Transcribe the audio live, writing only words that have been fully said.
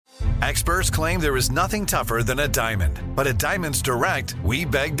Experts claim there is nothing tougher than a diamond. But at Diamonds Direct, we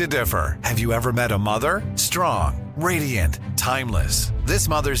beg to differ. Have you ever met a mother? Strong, radiant, timeless. This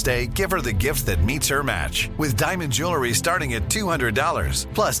Mother's Day, give her the gift that meets her match. With diamond jewelry starting at $200.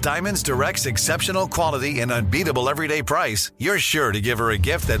 Plus Diamonds Direct's exceptional quality and unbeatable everyday price, you're sure to give her a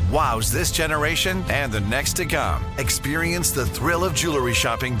gift that wows this generation and the next to come. Experience the thrill of jewelry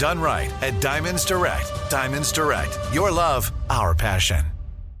shopping done right at Diamonds Direct. Diamonds Direct. Your love, our passion.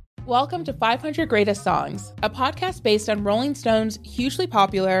 Welcome to 500 Greatest Songs, a podcast based on Rolling Stone's hugely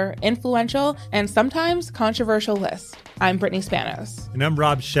popular, influential, and sometimes controversial list. I'm Brittany Spanos. And I'm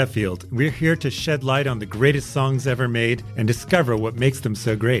Rob Sheffield. We're here to shed light on the greatest songs ever made and discover what makes them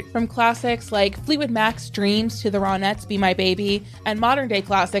so great. From classics like Fleetwood Mac's Dreams to the Ronettes' Be My Baby, and modern-day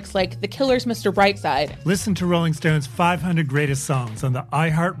classics like The Killer's Mr. Brightside. Listen to Rolling Stone's 500 Greatest Songs on the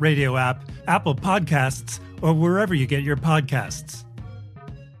iHeartRadio app, Apple Podcasts, or wherever you get your podcasts.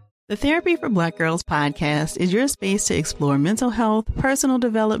 The Therapy for Black Girls podcast is your space to explore mental health, personal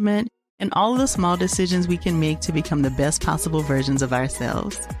development, and all of the small decisions we can make to become the best possible versions of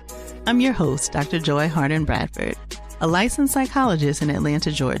ourselves. I'm your host, Dr. Joy Harden Bradford, a licensed psychologist in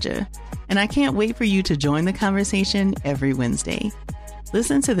Atlanta, Georgia, and I can't wait for you to join the conversation every Wednesday.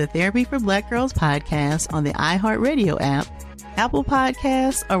 Listen to the Therapy for Black Girls podcast on the iHeartRadio app, Apple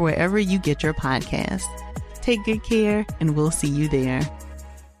Podcasts, or wherever you get your podcasts. Take good care, and we'll see you there.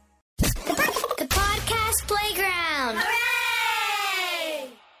 The Podcast Playground!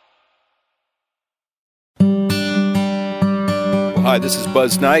 Hooray! Hi, this is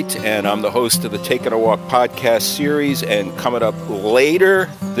Buzz Knight, and I'm the host of the Takin' a Walk podcast series. And coming up later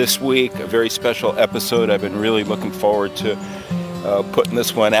this week, a very special episode. I've been really looking forward to putting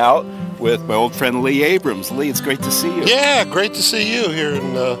this one out with my old friend Lee Abrams. Lee, it's great to see you. Yeah, great to see you here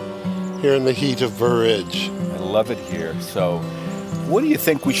in the heat of Burr Ridge. I love it here. So, what do you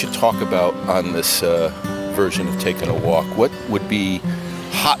think we should talk about on this version of Takin' a Walk? What would be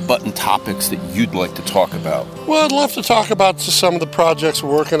hot button topics that you'd like to talk about? Well, I'd love to talk about some of the projects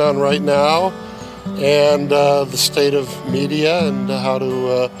we're working on right now, and the state of media and how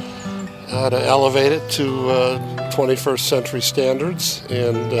to elevate it to 21st century standards,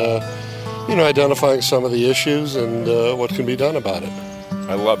 and identifying some of the issues and what can be done about it.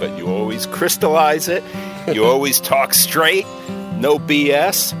 I love it. You always crystallize it. You always talk straight. No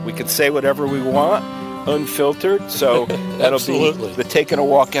BS. We can say whatever we want, unfiltered. So that'll be the Takin' a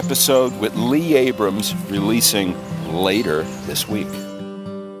Walk episode with Lee Abrams, releasing later this week.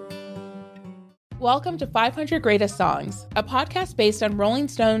 Welcome to 500 Greatest Songs, a podcast based on Rolling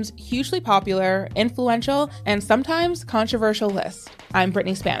Stone's hugely popular, influential, and sometimes controversial list. I'm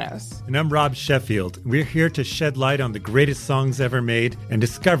Brittany Spanos. And I'm Rob Sheffield. We're here to shed light on the greatest songs ever made and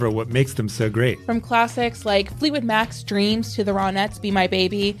discover what makes them so great. From classics like Fleetwood Mac's Dreams to the Ronettes' Be My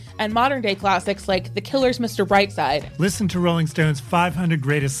Baby, and modern-day classics like The Killer's Mr. Brightside. Listen to Rolling Stone's 500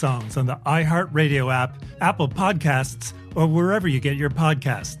 Greatest Songs on the iHeartRadio app, Apple Podcasts, or wherever you get your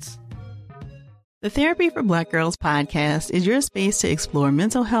podcasts. The Therapy for Black Girls podcast is your space to explore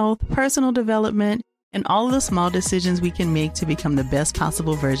mental health, personal development, and all of the small decisions we can make to become the best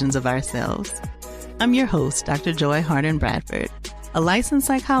possible versions of ourselves. I'm your host, Dr. Joy Harden Bradford, a licensed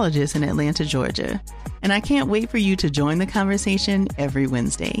psychologist in Atlanta, Georgia, and I can't wait for you to join the conversation every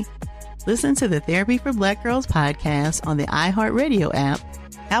Wednesday. Listen to the Therapy for Black Girls podcast on the iHeartRadio app,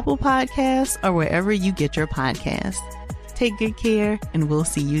 Apple Podcasts, or wherever you get your podcasts. Take good care, and we'll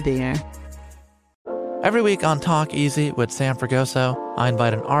see you there. Every week on Talk Easy with Sam Fragoso, I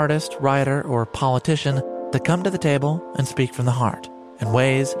invite an artist, writer, or politician to come to the table and speak from the heart in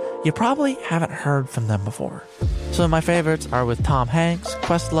ways you probably haven't heard from them before. Some of my favorites are with Tom Hanks,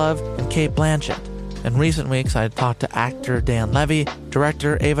 Questlove, and Cate Blanchett. In recent weeks, I talked to actor Dan Levy,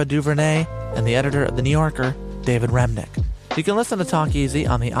 director Ava DuVernay, and the editor of The New Yorker, David Remnick. You can listen to Talk Easy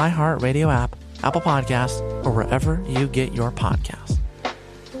on the iHeartRadio app, Apple Podcasts, or wherever you get your podcasts.